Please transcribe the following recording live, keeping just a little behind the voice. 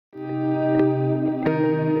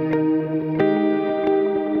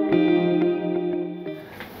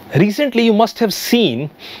Recently, you must have seen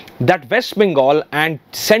that West Bengal and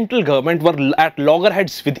central government were at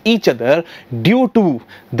loggerheads with each other due to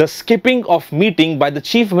the skipping of meeting by the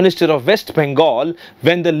Chief Minister of West Bengal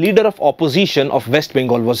when the leader of opposition of West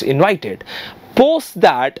Bengal was invited. Post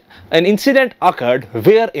that, an incident occurred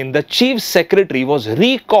wherein the Chief Secretary was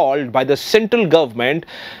recalled by the central government,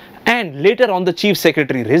 and later on the Chief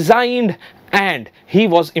Secretary resigned and he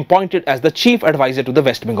was appointed as the chief advisor to the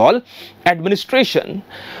West Bengal administration.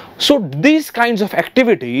 So these kinds of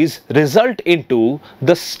activities result into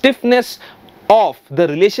the stiffness of the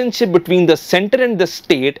relationship between the center and the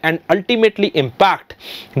state and ultimately impact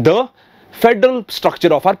the federal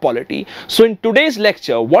structure of our polity. So in today's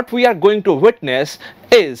lecture, what we are going to witness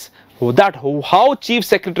is that how Chief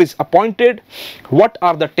Secretary is appointed, what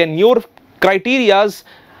are the tenure criterias,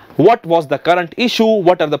 what was the current issue,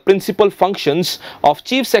 what are the principal functions of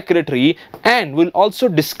Chief Secretary, and we'll also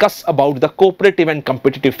discuss about the cooperative and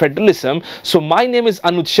competitive federalism. So my name is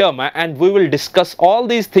Anuj Sharma and we will discuss all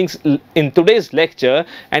these things in today's lecture.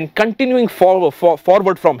 And continuing forward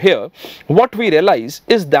from here, what we realize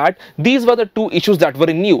is that these were the two issues that were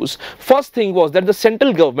in news. First thing was that the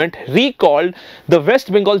central government recalled the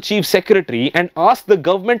West Bengal Chief Secretary and asked the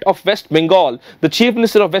government of West Bengal, the Chief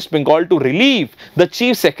Minister of West Bengal, to relieve the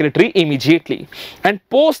Chief Secretary immediately. And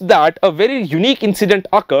post that, a very unique incident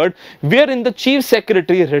occurred wherein the Chief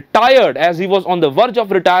Secretary retired as he was on the verge of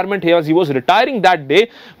retirement. He was retiring that day,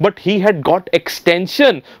 but he had got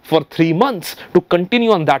extension for 3 months to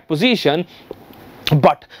continue on that position.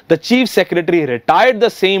 But the Chief Secretary retired the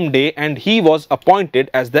same day and he was appointed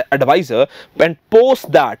as the advisor, and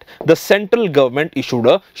post that the central government issued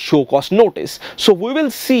a show cause notice. So we will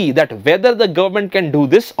see that whether the government can do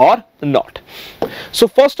this or not. So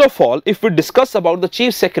first of all, if we discuss about the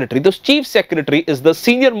Chief Secretary, the Chief Secretary is the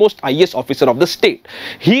senior most IAS officer of the state.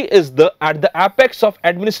 He is at the apex of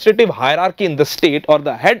administrative hierarchy in the state, or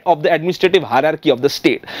the head of the administrative hierarchy of the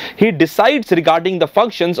state. He decides regarding the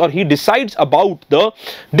functions, or he decides about the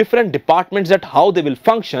different departments, that how they will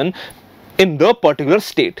function in the particular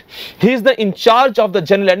state. He is in charge of the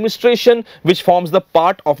general administration, which forms the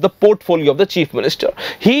part of the portfolio of the Chief Minister.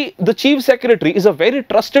 The Chief Secretary is a very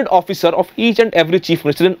trusted officer of each and every Chief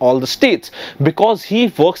Minister in all the states, because he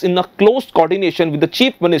works in a close coordination with the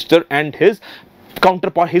Chief Minister and his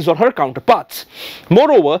or her counterparts.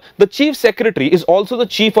 Moreover, the Chief Secretary is also the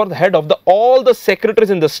chief or the head of all the secretaries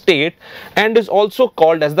in the state, and is also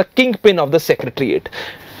called as the kingpin of the secretariat.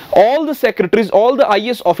 All the secretaries, all the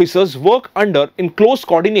IAS officers work in close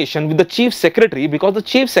coordination with the Chief Secretary, because the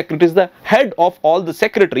Chief Secretary is the head of all the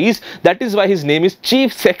secretaries. That is why his name is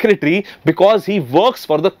Chief Secretary, because he works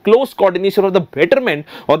for the close coordination or the betterment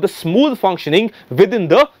or the smooth functioning within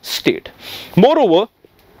the state. Moreover,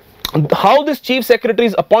 how this Chief Secretary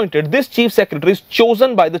is appointed? This Chief Secretary is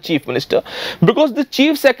chosen by the Chief Minister, because the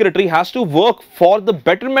Chief Secretary has to work for the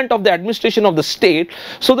betterment of the administration of the state.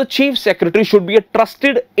 So the Chief Secretary should be a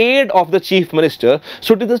trusted aide of the Chief Minister.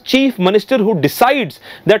 So it is the Chief Minister who decides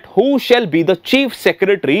that who shall be the Chief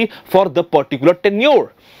Secretary for the particular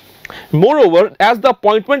tenure. Moreover, as the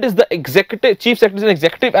appointment is the Chief Secretary is an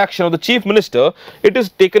executive action of the Chief Minister, it is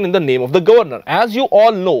taken in the name of the Governor. As you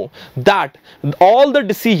all know that all the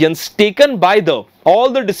decisions taken by the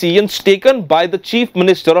Chief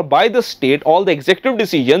Minister or by the state, all the executive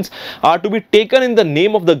decisions are to be taken in the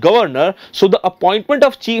name of the Governor. So the appointment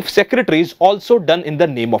of Chief Secretary is also done in the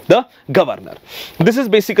name of the Governor. This is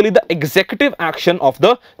basically the executive action of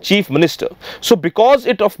the Chief Minister. So because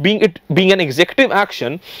it being an executive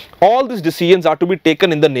action, all these decisions are to be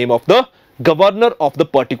taken in the name of the Governor of the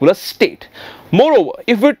particular state. Moreover,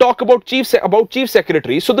 if we talk about Chief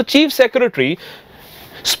Secretary, so the Chief Secretary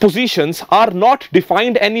positions are not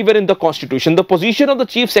defined anywhere in the Constitution. The position of the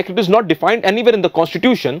Chief Secretary is not defined anywhere in the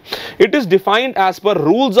Constitution. It is defined as per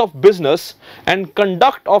rules of business and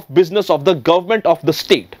conduct of business of the government of the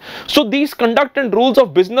state. So these conduct and rules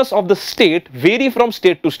of business of the state vary from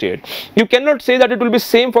state to state. You cannot say that it will be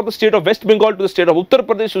same for the state of West Bengal to the state of Uttar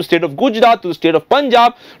Pradesh, to the state of Gujarat, to the state of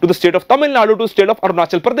Punjab, to the state of Tamil Nadu, to the state of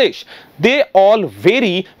Arunachal Pradesh. They all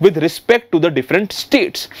vary with respect to the different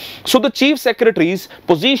states. So the Chief Secretary's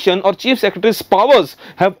position or Chief Secretary's powers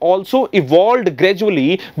have also evolved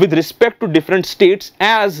gradually with respect to different states,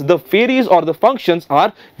 as the varies or the functions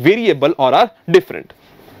are variable or are different.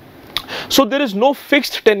 So there is no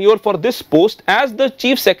fixed tenure for this post, as the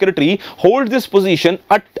chief secretary holds this position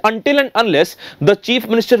until and unless the chief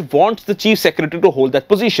minister wants the chief secretary to hold that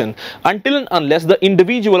position, until and unless the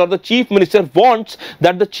individual or the chief minister wants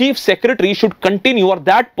that the chief secretary should continue, or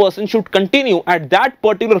that person should continue at that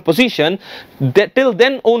particular position. Till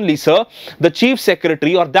then only, sir, the chief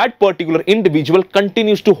secretary or that particular individual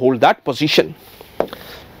continues to hold that position.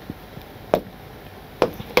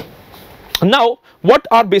 Now, what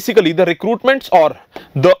are basically the recruitments or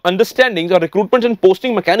the understandings or recruitment and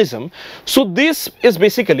posting mechanism? So this is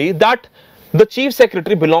basically that the chief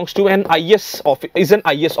secretary belongs to an IAS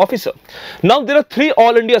officer. Now there are three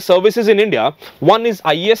all India services in India. One is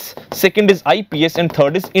IAS, second is IPS, and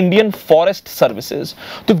third is Indian Forest Services.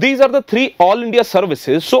 So these are the three all India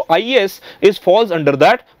services. So IAS falls under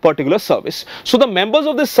that particular service. So the members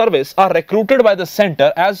of this service are recruited by the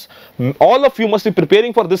center, as all of you must be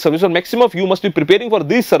preparing for this service, or maximum of you must be preparing for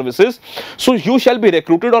these services. So you shall be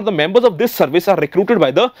recruited, or the members of this service are recruited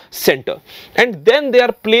by the center, and then they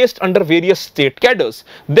are placed under various state cadres.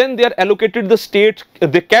 Then they are allocated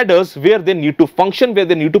the cadres where they need to function, where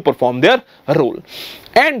they need to perform their role,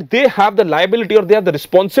 and they have the liability, or they have the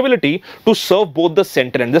responsibility to serve both the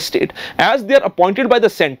center and the state. As they are appointed by the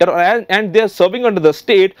center and they are serving under the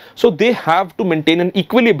state, so they have to maintain an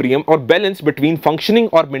equilibrium or balance between functioning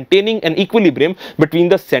or maintaining an equilibrium between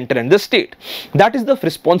the center and the state. That is the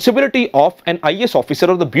responsibility of an IAS officer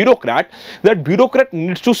or the bureaucrat. That bureaucrat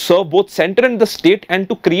needs to serve both center and the state, and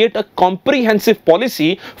to create a comprehensive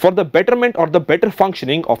policy for the betterment or the better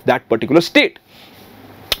functioning of that particular state.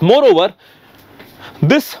 Moreover,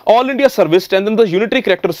 this All India service strengthens the unitary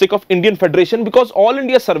characteristic of Indian Federation, because All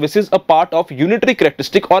India service is a part of unitary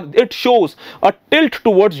characteristic, or it shows a tilt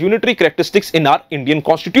towards unitary characteristics in our Indian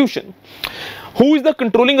Constitution. Who is the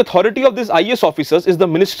controlling authority of these IAS officers is the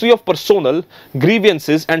Ministry of Personnel,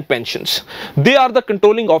 Grievances and Pensions. They are the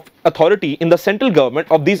controlling authority in the central government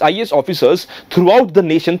of these IAS officers throughout the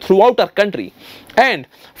nation, throughout our country. And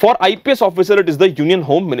for IPS officer, it is the Union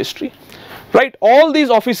Home Ministry. Right, all these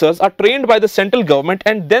officers are trained by the central government,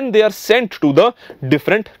 and then they are sent to the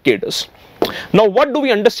different cadres. Now, what do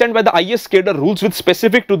we understand by the IAS cadre rules with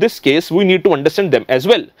specific to this case? We need to understand them as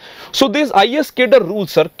well. So these IAS cadre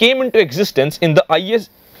rules, sir, came into existence in the IAS,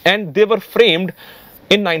 and they were framed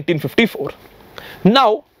in 1954.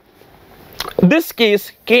 Now, this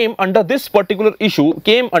case came under this particular issue,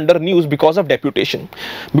 came under news because of deputation,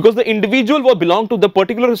 because the individual who belonged to the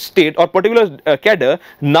particular state or particular cadre,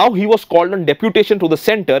 now he was called on deputation to the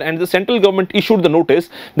center, and the central government issued the notice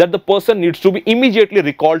that the person needs to be immediately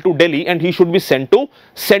recalled to Delhi, and he should be sent to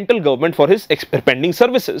central government for his pending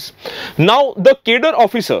services. Now the cadre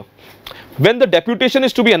officer, when the deputation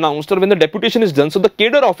is to be announced, or when the deputation is done, so the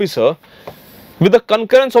cadre officer, with the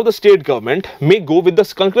concurrence of the state government, may go with the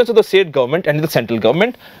concurrence of the state government and the central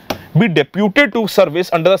government, be deputed to service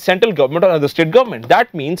under the central government or under the state government.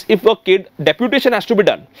 That means if a deputation has to be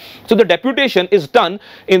done, so the deputation is done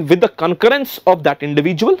with the concurrence of that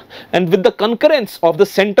individual and with the concurrence of the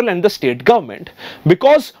central and the state government.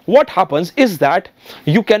 Because what happens is that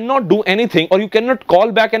you cannot do anything, or you cannot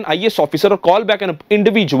call back an IAS officer or call back an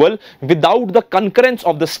individual without the concurrence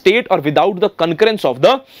of the state or without the concurrence of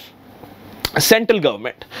the central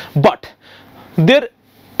government. But there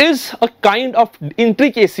is a kind of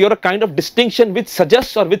intricacy or a kind of distinction which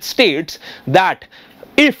suggests or which states that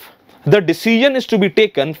if the decision is to be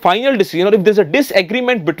taken, final decision, or if there is a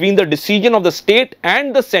disagreement between the decision of the state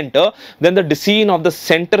and the center, then the decision of the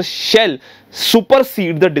center shall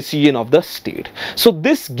supersede the decision of the state. So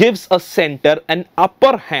this gives a center an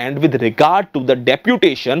upper hand with regard to the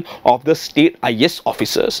deputation of the state IAS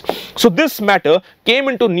officers. So this matter came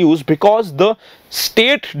into news because the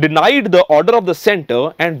state denied the order of the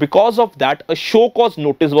center, and because of that a show cause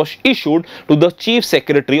notice was issued to the chief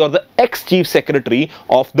secretary or the ex-chief secretary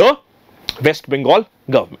of the West Bengal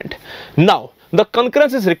government. Now, the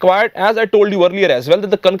concurrence is required, as I told you earlier as well, that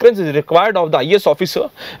the concurrence is required of the IAS officer,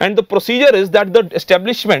 and the procedure is that the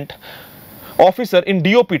establishment officer in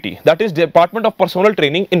DOPT, that is Department of Personnel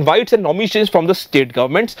Training, invites a nominations from the state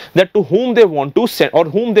governments that to whom they want to send, or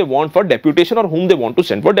whom they want for deputation, or whom they want to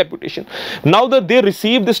send for deputation. Now that they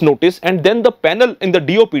receive this notice, and then the panel in the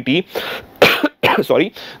DOPT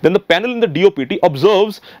then the panel in the DOPT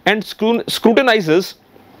observes and scrutinizes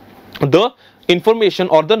the information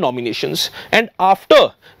or the nominations, and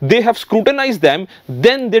after they have scrutinized them,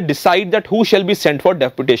 then they decide that who shall be sent for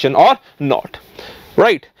deputation or not.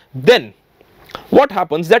 Right, then what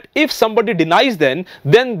happens that if somebody denies, then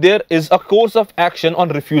there is a course of action on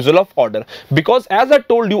refusal of order, because as I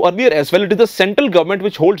told you earlier as well, it is the central government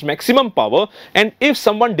which holds maximum power, and if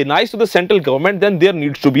someone denies to the central government, then there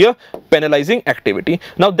needs to be a penalizing activity.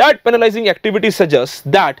 Now that penalizing activity suggests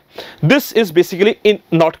that this is basically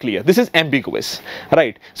not clear, this is ambiguous,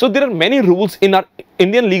 right? So there are many rules in our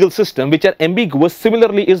Indian legal system which are ambiguous.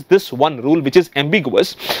 Similarly is this one rule which is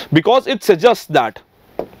ambiguous, because it suggests that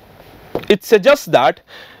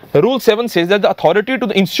Rule 7 says that the authority to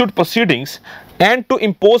institute proceedings and to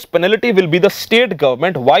impose penalty will be the state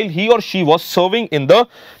government while he or she was serving in the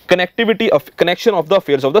connection of the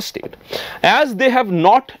affairs of the state. As they have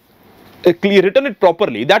not written it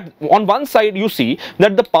properly, that on one side you see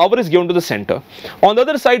that the power is given to the center, on the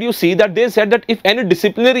other side you see that they said that if any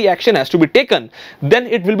disciplinary action has to be taken, then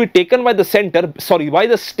it will be taken by the by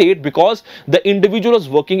the state, because the individual is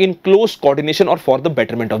working in close coordination or for the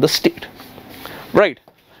betterment of the state, right?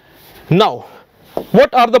 Now,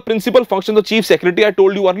 what are the principal functions of the Chief Secretary? I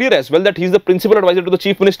told you earlier as well that he is the principal advisor to the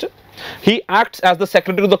Chief Minister. He acts as the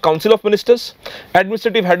Secretary to the Council of Ministers,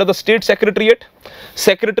 administrative head of the State Secretariat,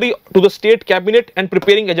 Secretary to the State Cabinet, and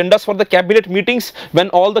preparing agendas for the Cabinet meetings. When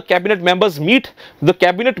all the Cabinet members meet, the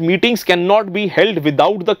Cabinet meetings cannot be held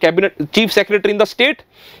without the Cabinet Chief Secretary in the state.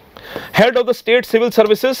 Head of the State Civil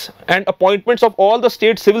Services, and appointments of all the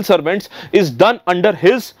state civil servants is done under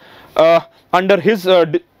his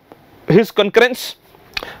concurrence.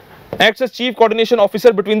 Acts as Chief Coordination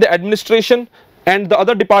Officer between the administration and the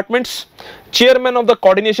other departments. Chairman of the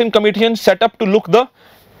Coordination Committee set up to look the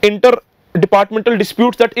interdepartmental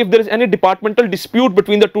disputes, that if there is any departmental dispute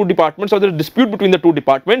between the two departments or there is dispute between the two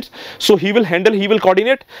departments, so he will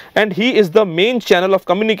coordinate, and he is the main channel of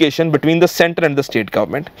communication between the center and the state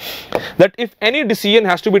government. That if any decision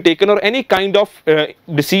has to be taken or any kind of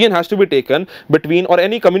decision has to be taken between, or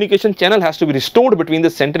any communication channel has to be restored between the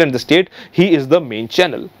center and the state, he is the main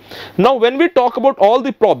channel. Now when we talk about all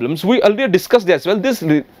the problems, we earlier discussed as well, this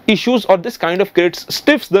issues or this kind of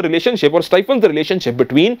stifles the relationship or stifles the relationship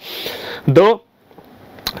between the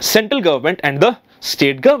central government and the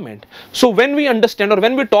state government. So when we understand, or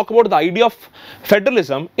when we talk about the idea of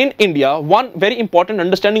federalism in India, one very important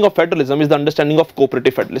understanding of federalism is the understanding of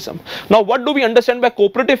cooperative federalism. Now what do we understand by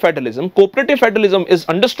cooperative federalism? Cooperative federalism is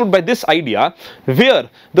understood by this idea where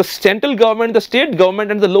the central government, the state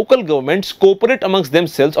government and the local governments cooperate amongst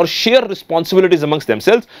themselves or share responsibilities amongst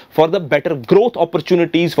themselves for the better growth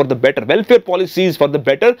opportunities, for the better welfare policies, for the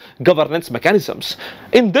better governance mechanisms.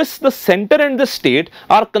 In this, the center and the state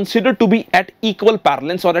are considered to be at equal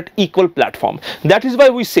parallels or at equal platform. That is why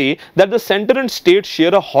we say that the center and state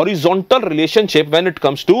share a horizontal relationship when it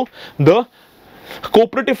comes to the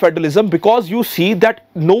cooperative federalism, because you see that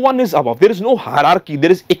no one is above, there is no hierarchy,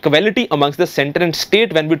 there is equality amongst the center and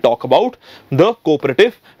state when we talk about the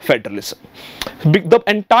cooperative federalism. The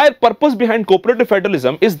entire purpose behind cooperative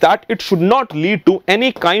federalism is that it should not lead to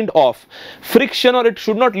any kind of friction, or it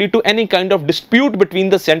should not lead to any kind of dispute between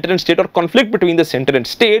the center and state or conflict between the center and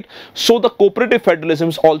state. So the cooperative federalism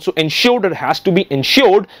is also ensured, or has to be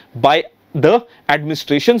ensured by the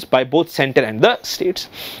administrations, by both center and the states.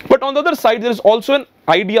 But on the other side, there is also an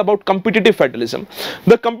idea about competitive federalism.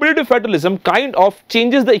 The competitive federalism kind of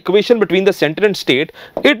changes the equation between the center and state.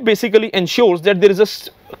 It basically ensures that there is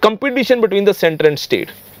a competition between the center and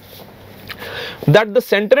state, that the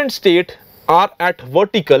center and state are at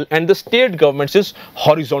vertical and the state governments is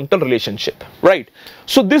horizontal relationship, right?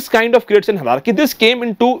 So this kind of creates an hierarchy. This came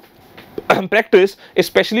into practice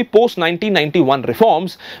especially post 1991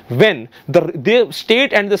 reforms, when the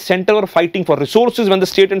state and the center are fighting for resources, when the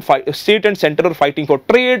state and center are fighting for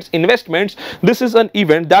trades, investments. This is an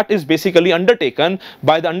event that is basically undertaken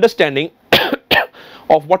by the understanding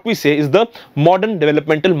of what we say is the modern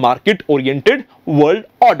developmental market oriented world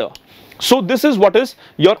order. So this is what is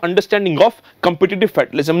your understanding of competitive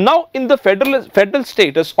federalism. Now in the federal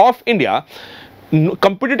status of India,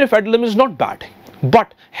 competitive federalism is not bad,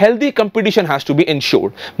 but healthy competition has to be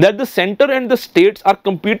ensured, that the center and the states are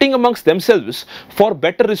competing amongst themselves for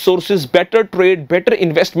better resources, better trade, better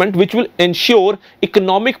investment, which will ensure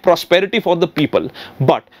economic prosperity for the people.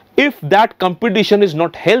 But if that competition is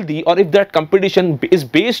not healthy, or if that competition is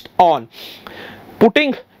based on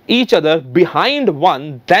putting each other behind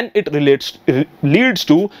one, then it leads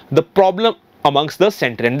to the problem amongst the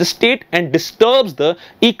center and the state, and disturbs the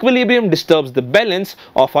equilibrium, disturbs the balance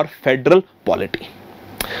of our federal polity.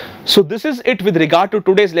 So this is it with regard to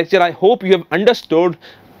today's lecture. I hope you have understood.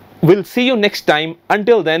 We'll see you next time.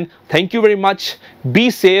 Until then, thank you very much.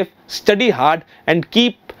 Be safe, study hard, and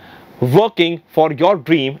keep working for your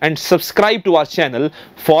dream, and subscribe to our channel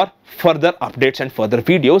for further updates and further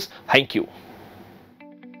videos. Thank you.